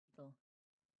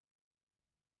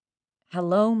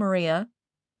Hello, Maria.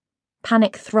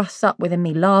 Panic thrusts up within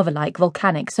me, lava-like,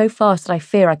 volcanic, so fast that I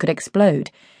fear I could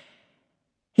explode.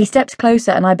 He steps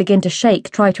closer and I begin to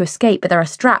shake, try to escape, but there are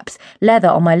straps, leather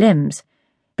on my limbs.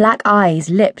 Black eyes,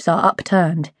 lips are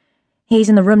upturned. He's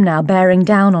in the room now, bearing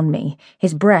down on me,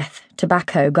 his breath,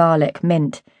 tobacco, garlic,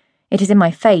 mint. It is in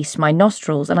my face, my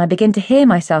nostrils, and I begin to hear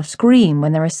myself scream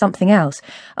when there is something else,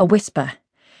 a whisper.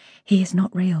 He is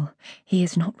not real. He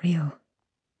is not real.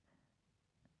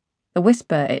 The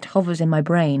whisper, it hovers in my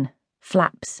brain,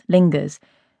 flaps, lingers,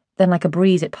 then like a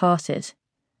breeze it passes,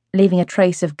 leaving a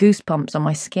trace of goosebumps on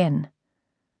my skin.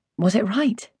 Was it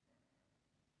right?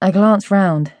 I glance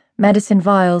round. Medicine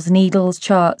vials, needles,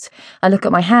 charts. I look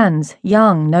at my hands,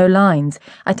 young, no lines.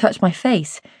 I touch my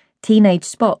face, teenage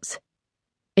spots.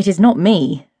 It is not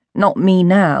me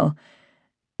now,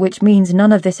 which means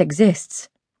none of this exists.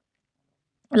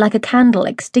 Like a candle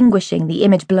extinguishing, the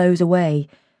image blows away.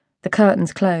 The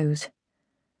curtains close.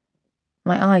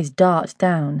 My eyes dart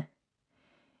down.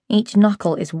 Each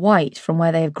knuckle is white from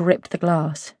where they have gripped the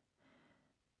glass.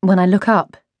 When I look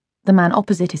up, the man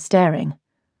opposite is staring.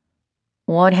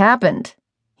 "What happened?"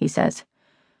 he says.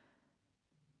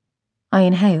 I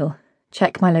inhale,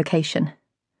 check my location.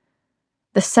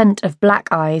 The scent of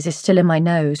black eyes is still in my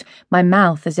nose, my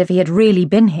mouth as if he had really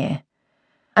been here.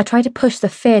 I try to push the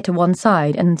fear to one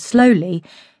side and slowly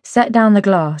set down the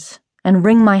glass and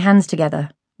wring my hands together,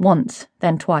 once,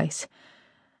 then twice.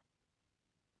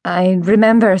 "I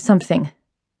remember something,"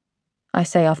 I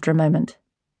say after a moment.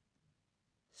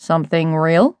 "Something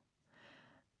real?"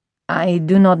 "I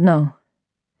do not know."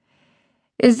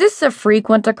 "Is this a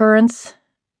frequent occurrence?"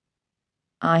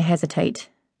 I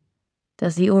hesitate.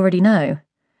 Does he already know?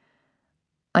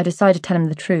 I decide to tell him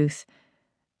the truth.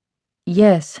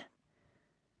 "Yes."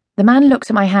 The man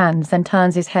looks at my hands, then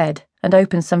turns his head and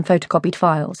opens some photocopied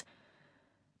files.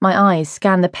 My eyes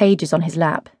scan the pages on his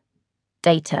lap.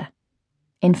 Data.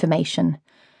 Information.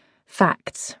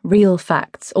 Facts. Real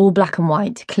facts. All black and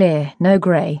white. Clear. No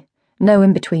grey. No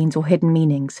in-betweens or hidden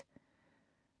meanings.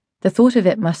 The thought of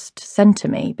it must center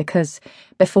me because,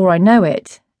 before I know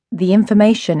it, the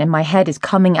information in my head is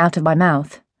coming out of my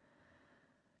mouth.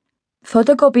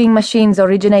 "Photocopying machines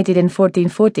originated in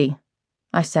 1440,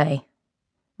 I say,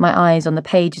 my eyes on the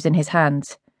pages in his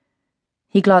hands.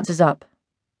 He glances up.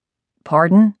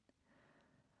 "Pardon?"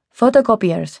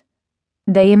 "Photocopiers.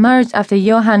 They emerged after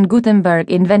Johann Gutenberg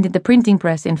invented the printing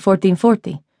press in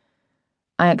 1440.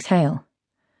 I exhale.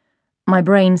 My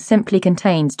brain simply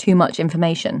contains too much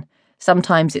information.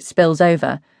 Sometimes it spills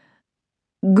over.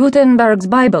 "Gutenberg's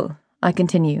Bible," I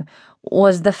continue,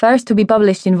 "was the first to be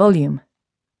published in volume."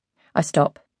 I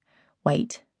stop.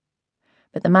 Wait.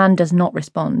 But the man does not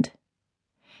respond.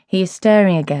 He is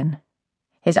staring again,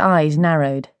 his eyes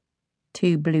narrowed,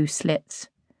 2 blue slits.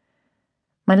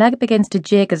 My leg begins to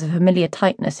jig as a familiar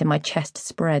tightness in my chest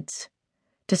spreads.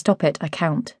 To stop it, I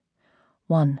count.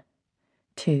 1,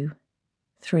 2,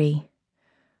 3,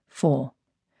 4.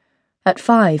 At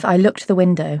 5, I look to the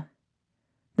window.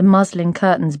 The muslin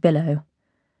curtains billow.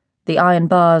 The iron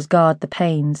bars guard the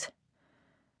panes.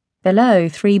 Below,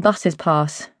 3 buses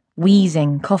pass,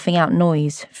 wheezing, coughing out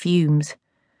noise, fumes.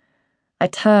 I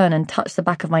turn and touch the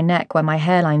back of my neck where my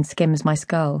hairline skims my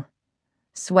skull.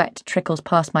 Sweat trickles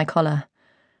past my collar.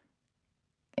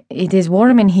 "It is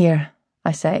warm in here,"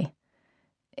 I say.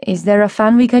 "Is there a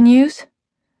fan we can use?"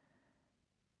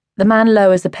 The man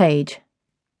lowers the page.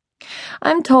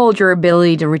 "I'm told your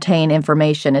ability to retain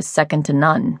information is second to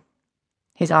none."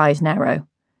 His eyes narrow.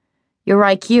 "Your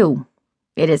IQ,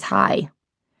 it is high."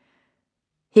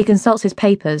 He consults his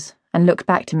papers and looks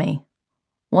back to me.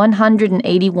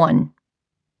 181.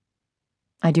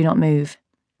 I do not move.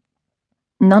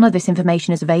 None of this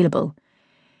information is available.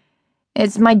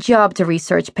 "It's my job to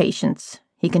research patients,"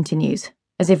 he continues,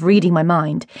 as if reading my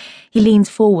mind. He leans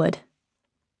forward.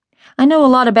 "I know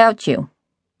a lot about you."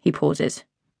 He pauses.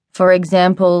 "For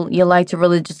example, you like to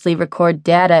religiously record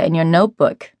data in your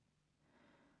notebook."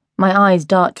 My eyes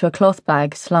dart to a cloth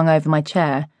bag slung over my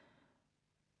chair.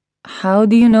 "How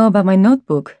do you know about my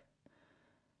notebook?"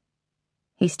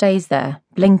 He stays there,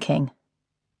 blinking,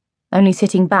 only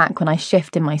sitting back when I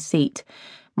shift in my seat.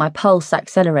 My pulse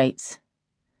accelerates.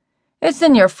 "It's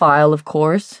in your file, of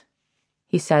course,"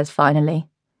 he says finally.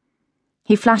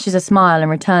 He flashes a smile and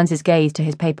returns his gaze to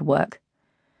his paperwork.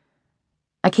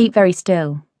 I keep very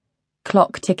still,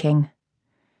 clock ticking,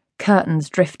 curtains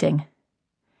drifting.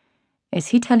 Is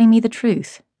he telling me the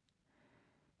truth?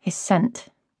 His scent,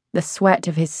 the sweat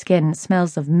of his skin,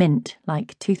 smells of mint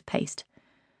like toothpaste.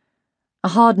 A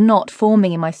hard knot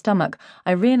forming in my stomach,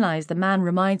 I realize the man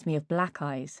reminds me of Black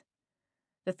Eyes.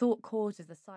 The thought causes the